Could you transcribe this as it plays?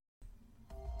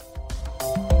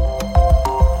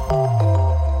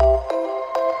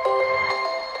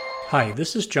Hi,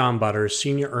 this is John Butters,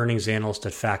 Senior Earnings Analyst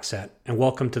at FactSet, and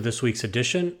welcome to this week's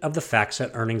edition of the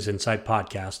FactSet Earnings Insight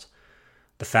Podcast.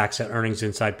 The FactSet Earnings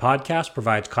Insight Podcast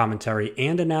provides commentary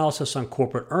and analysis on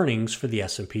corporate earnings for the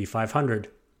S&P 500.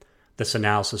 This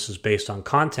analysis is based on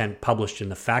content published in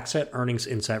the FactSet Earnings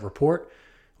Insight Report,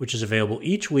 which is available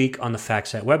each week on the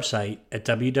FactSet website at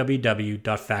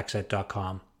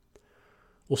www.factset.com.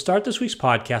 We'll start this week's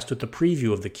podcast with the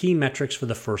preview of the key metrics for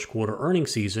the first quarter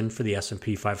earnings season for the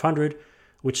S&P 500,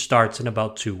 which starts in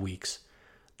about 2 weeks.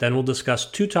 Then we'll discuss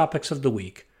two topics of the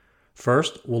week.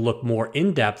 First, we'll look more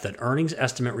in-depth at earnings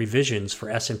estimate revisions for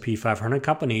S&P 500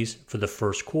 companies for the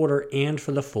first quarter and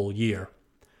for the full year.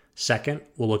 Second,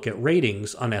 we'll look at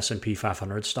ratings on S&P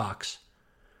 500 stocks.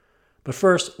 But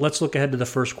first, let's look ahead to the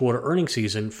first quarter earnings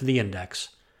season for the index.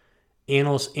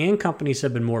 Analysts and companies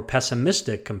have been more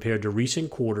pessimistic compared to recent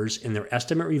quarters in their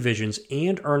estimate revisions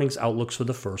and earnings outlooks for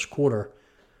the first quarter.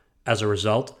 As a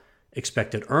result,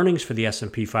 expected earnings for the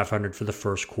S&P 500 for the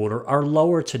first quarter are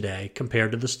lower today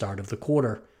compared to the start of the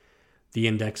quarter. The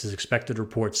index is expected to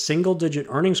report single-digit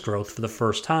earnings growth for the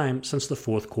first time since the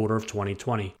fourth quarter of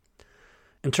 2020.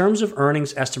 In terms of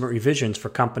earnings estimate revisions for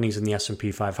companies in the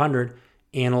S&P 500,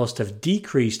 analysts have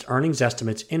decreased earnings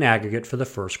estimates in aggregate for the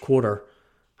first quarter.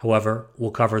 However,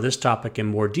 we'll cover this topic in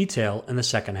more detail in the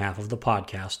second half of the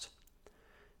podcast.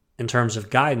 In terms of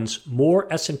guidance, more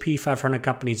S&P 500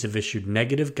 companies have issued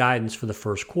negative guidance for the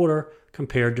first quarter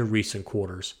compared to recent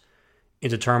quarters.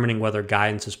 In determining whether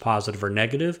guidance is positive or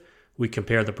negative, we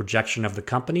compare the projection of the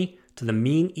company to the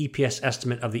mean EPS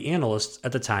estimate of the analysts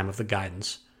at the time of the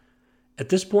guidance. At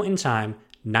this point in time,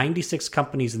 96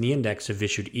 companies in the index have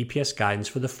issued EPS guidance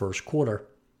for the first quarter.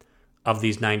 Of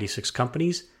these 96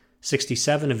 companies,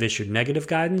 67 have issued negative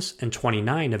guidance and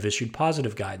 29 have issued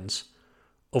positive guidance.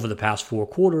 Over the past 4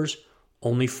 quarters,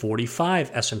 only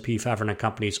 45 S&P 500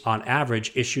 companies on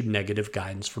average issued negative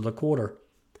guidance for the quarter.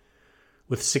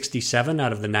 With 67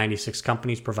 out of the 96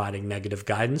 companies providing negative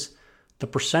guidance, the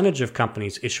percentage of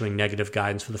companies issuing negative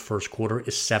guidance for the first quarter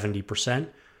is 70%,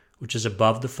 which is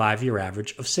above the 5-year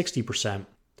average of 60%.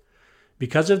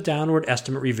 Because of downward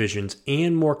estimate revisions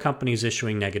and more companies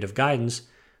issuing negative guidance,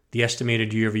 the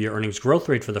estimated year-over-year earnings growth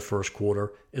rate for the first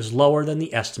quarter is lower than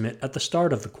the estimate at the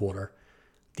start of the quarter.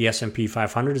 The S&P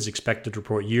 500 is expected to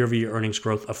report year-over-year earnings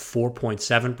growth of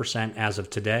 4.7% as of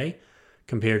today,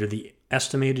 compared to the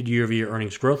estimated year-over-year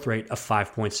earnings growth rate of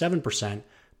 5.7%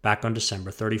 back on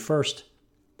December 31st.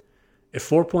 If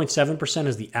 4.7%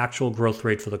 is the actual growth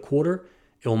rate for the quarter,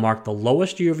 it will mark the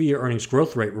lowest year-over-year earnings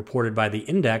growth rate reported by the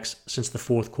index since the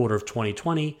fourth quarter of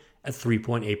 2020 at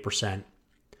 3.8%.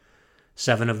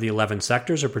 7 of the 11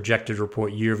 sectors are projected to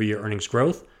report year-over-year earnings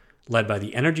growth, led by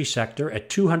the energy sector at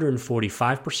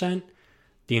 245%,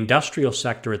 the industrial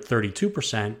sector at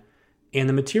 32%, and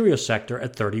the materials sector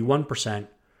at 31%.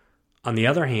 On the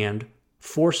other hand,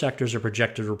 4 sectors are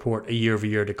projected to report a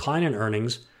year-over-year decline in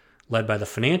earnings, led by the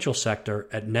financial sector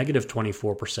at negative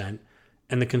 24%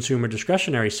 and the consumer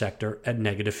discretionary sector at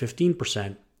negative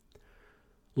 15%.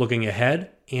 Looking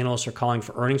ahead, analysts are calling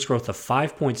for earnings growth of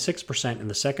 5.6% in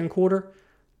the second quarter,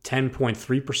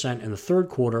 10.3% in the third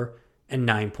quarter, and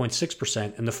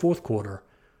 9.6% in the fourth quarter.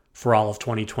 For all of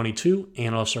 2022,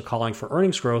 analysts are calling for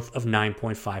earnings growth of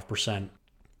 9.5%.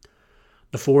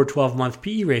 The forward 12-month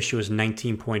PE ratio is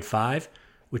 19.5,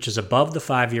 which is above the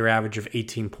 5-year average of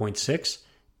 18.6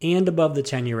 and above the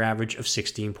 10-year average of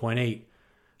 16.8.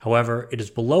 However, it is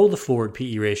below the forward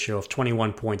PE ratio of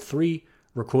 21.3,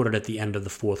 recorded at the end of the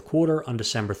fourth quarter on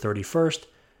December 31st,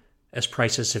 as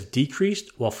prices have decreased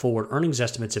while forward earnings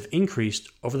estimates have increased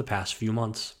over the past few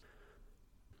months.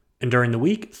 And during the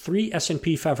week, 3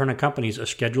 S&P 500 companies are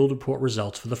scheduled to report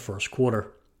results for the first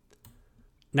quarter.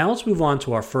 Now let's move on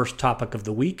to our first topic of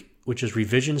the week, which is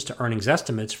revisions to earnings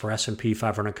estimates for S&P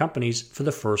 500 companies for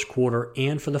the first quarter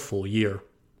and for the full year.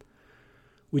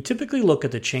 We typically look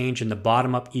at the change in the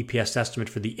bottom-up EPS estimate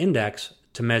for the index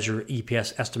to measure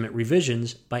EPS estimate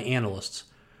revisions by analysts.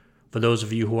 For those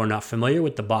of you who are not familiar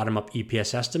with the bottom-up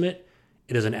EPS estimate,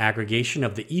 it is an aggregation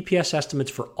of the EPS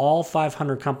estimates for all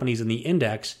 500 companies in the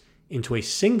index into a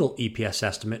single EPS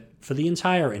estimate for the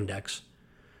entire index.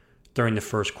 During the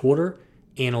first quarter,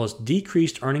 analysts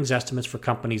decreased earnings estimates for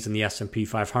companies in the S&P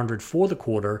 500 for the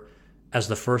quarter, as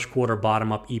the first quarter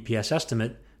bottom-up EPS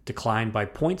estimate declined by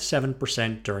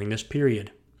 0.7% during this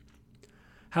period.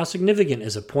 How significant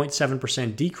is a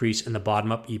 0.7% decrease in the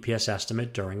bottom-up EPS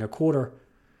estimate during a quarter?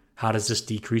 How does this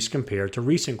decrease compare to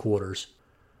recent quarters?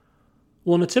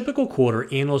 Well, in a typical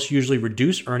quarter, analysts usually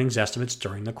reduce earnings estimates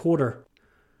during the quarter.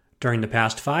 During the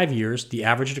past 5 years, the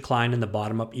average decline in the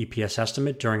bottom-up EPS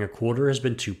estimate during a quarter has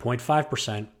been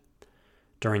 2.5%.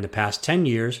 During the past 10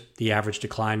 years, the average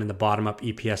decline in the bottom-up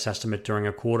EPS estimate during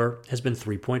a quarter has been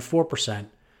 3.4%.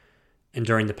 And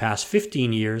during the past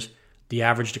 15 years, the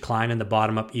average decline in the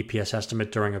bottom-up EPS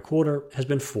estimate during a quarter has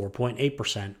been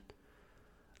 4.8%.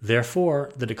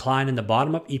 Therefore, the decline in the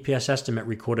bottom-up EPS estimate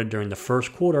recorded during the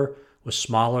first quarter was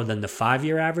smaller than the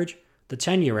 5-year average, the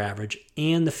 10-year average,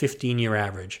 and the 15-year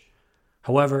average.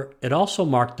 However, it also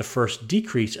marked the first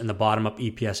decrease in the bottom-up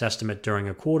EPS estimate during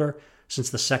a quarter since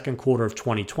the second quarter of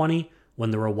 2020,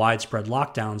 when there were widespread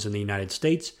lockdowns in the United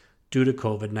States due to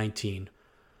COVID-19.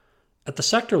 At the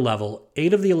sector level,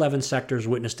 8 of the 11 sectors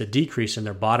witnessed a decrease in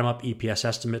their bottom-up EPS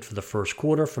estimate for the first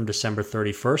quarter from December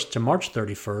 31st to March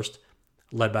 31st,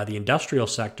 led by the industrial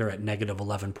sector at negative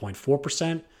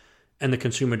 11.4% and the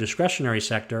consumer discretionary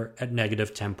sector at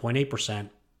negative 10.8%.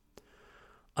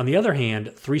 On the other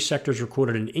hand, 3 sectors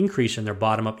recorded an increase in their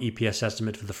bottom-up EPS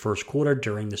estimate for the first quarter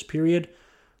during this period,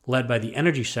 led by the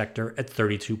energy sector at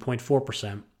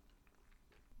 32.4%.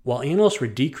 While analysts were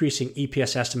decreasing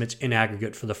EPS estimates in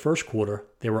aggregate for the first quarter,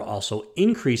 they were also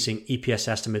increasing EPS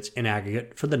estimates in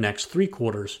aggregate for the next 3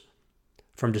 quarters.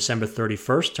 From December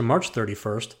 31st to March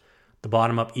 31st, the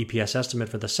bottom-up EPS estimate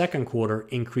for the second quarter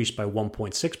increased by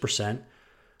 1.6%,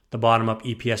 the bottom-up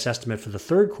EPS estimate for the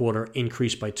third quarter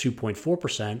increased by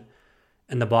 2.4%,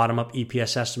 and the bottom-up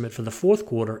EPS estimate for the fourth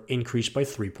quarter increased by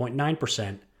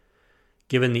 3.9%.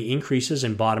 Given the increases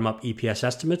in bottom-up EPS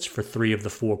estimates for 3 of the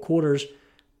 4 quarters,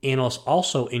 analysts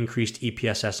also increased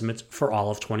EPS estimates for all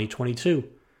of 2022.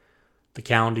 The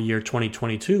calendar year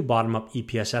 2022 bottom-up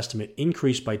EPS estimate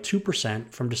increased by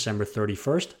 2% from December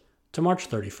 31st to March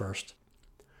 31st.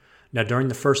 Now, during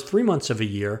the first 3 months of a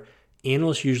year,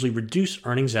 analysts usually reduce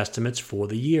earnings estimates for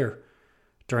the year.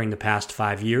 During the past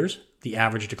 5 years, the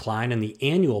average decline in the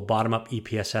annual bottom-up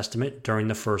EPS estimate during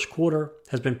the first quarter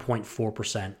has been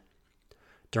 0.4%.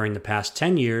 During the past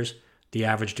 10 years, the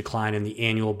average decline in the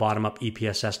annual bottom-up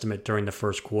EPS estimate during the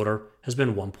first quarter has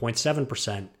been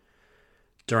 1.7%.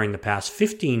 During the past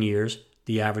 15 years,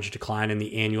 the average decline in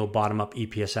the annual bottom-up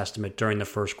EPS estimate during the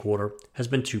first quarter has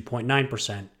been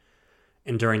 2.9%.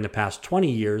 And during the past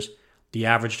 20 years, the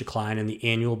average decline in the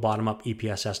annual bottom-up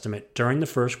EPS estimate during the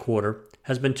first quarter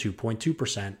has been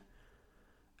 2.2%.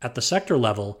 At the sector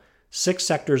level, 6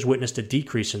 sectors witnessed a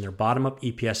decrease in their bottom-up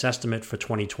EPS estimate for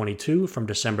 2022 from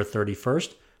December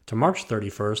 31st to March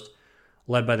 31st,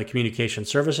 led by the communication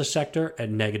services sector at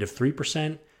negative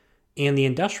 3% and the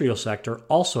industrial sector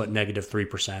also at negative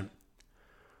 3%.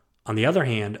 On the other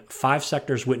hand, 5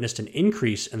 sectors witnessed an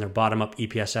increase in their bottom-up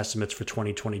EPS estimates for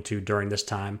 2022 during this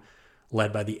time,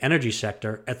 led by the energy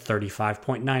sector at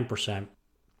 35.9%.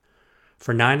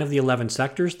 For 9 of the 11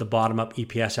 sectors, the bottom-up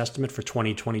EPS estimate for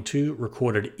 2022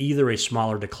 recorded either a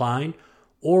smaller decline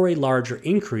or a larger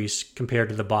increase compared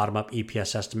to the bottom-up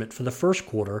EPS estimate for the first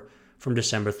quarter from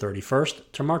December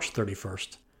 31st to March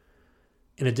 31st.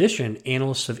 In addition,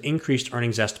 analysts have increased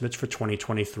earnings estimates for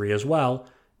 2023 as well,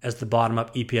 as the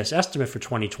bottom-up EPS estimate for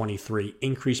 2023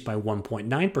 increased by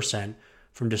 1.9%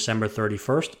 from December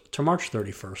 31st to March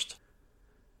 31st.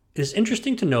 It is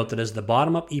interesting to note that as the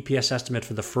bottom-up EPS estimate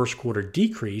for the first quarter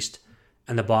decreased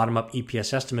and the bottom-up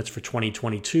EPS estimates for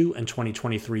 2022 and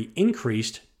 2023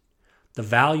 increased, the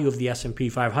value of the S&P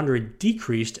 500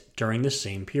 decreased during the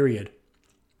same period.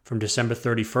 From December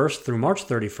 31st through March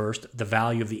 31st, the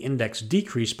value of the index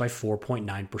decreased by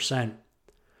 4.9%.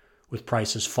 With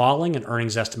prices falling and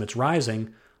earnings estimates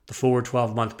rising, the forward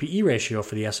 12-month PE ratio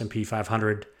for the S&P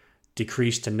 500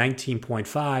 decreased to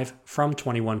 19.5 from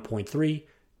 21.3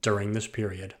 during this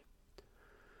period.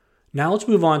 Now let's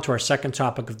move on to our second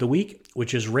topic of the week,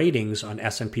 which is ratings on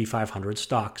S&P 500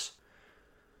 stocks.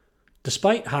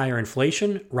 Despite higher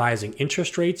inflation, rising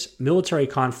interest rates, military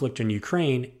conflict in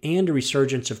Ukraine, and a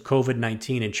resurgence of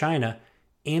COVID-19 in China,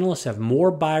 analysts have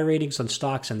more buy ratings on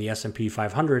stocks in the S&P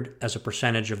 500 as a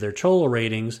percentage of their total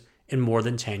ratings in more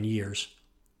than 10 years.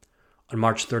 On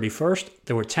March 31st,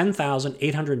 there were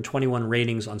 10,821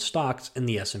 ratings on stocks in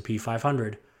the S&P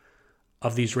 500.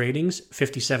 Of these ratings,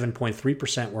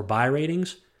 57.3% were buy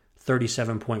ratings,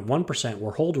 37.1%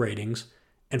 were hold ratings,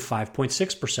 and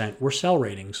 5.6% were sell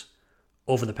ratings.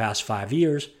 Over the past 5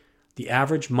 years, the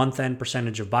average month-end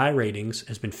percentage of buy ratings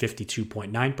has been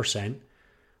 52.9%,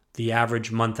 the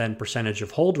average month-end percentage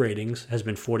of hold ratings has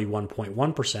been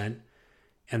 41.1%,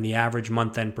 and the average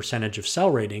month-end percentage of sell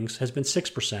ratings has been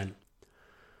 6%.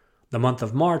 The month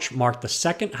of March marked the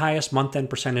second highest month-end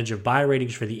percentage of buy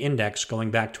ratings for the index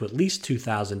going back to at least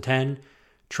 2010,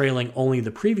 trailing only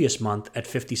the previous month at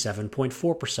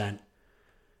 57.4%.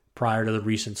 Prior to the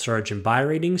recent surge in buy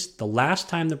ratings, the last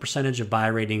time the percentage of buy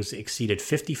ratings exceeded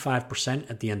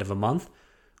 55% at the end of a month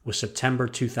with September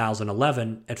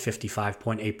 2011 at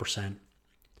 55.8%.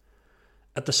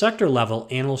 At the sector level,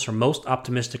 analysts are most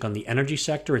optimistic on the energy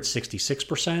sector at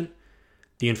 66%,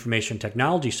 the information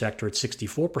technology sector at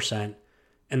 64%,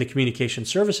 and the communication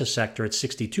services sector at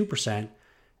 62%,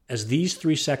 as these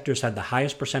three sectors had the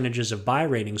highest percentages of buy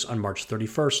ratings on March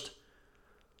 31st.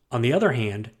 On the other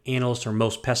hand, analysts are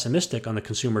most pessimistic on the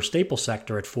consumer staple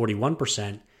sector at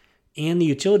 41% and the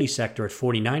utility sector at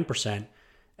 49%,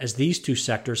 as these two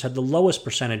sectors had the lowest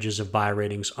percentages of buy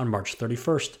ratings on March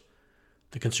 31st.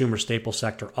 The consumer staple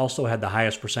sector also had the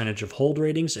highest percentage of hold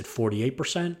ratings at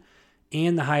 48%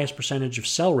 and the highest percentage of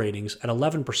sell ratings at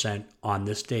 11% on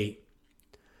this date.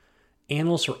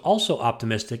 Analysts are also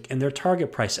optimistic in their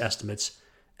target price estimates,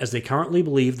 as they currently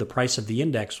believe the price of the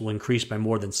index will increase by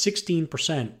more than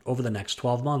 16% over the next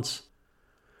 12 months.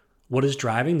 What is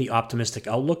driving the optimistic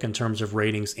outlook in terms of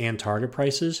ratings and target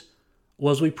prices?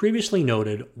 Well, as we previously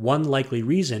noted, one likely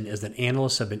reason is that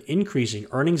analysts have been increasing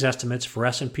earnings estimates for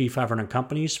S&P 500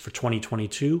 companies for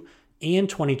 2022 and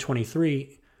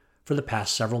 2023 for the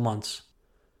past several months.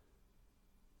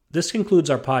 This concludes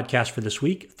our podcast for this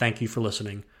week. Thank you for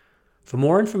listening. For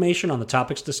more information on the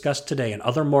topics discussed today and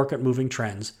other market-moving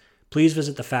trends, please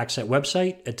visit the FactSet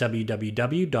website at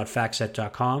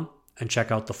www.factset.com and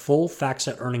check out the full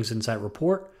FactSet Earnings Insight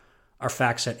Report, our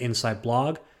FactSet Insight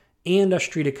blog, and our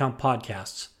Street Account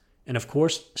podcasts. And of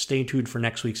course, stay tuned for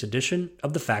next week's edition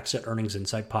of the FactSet Earnings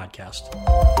Insight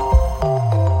Podcast.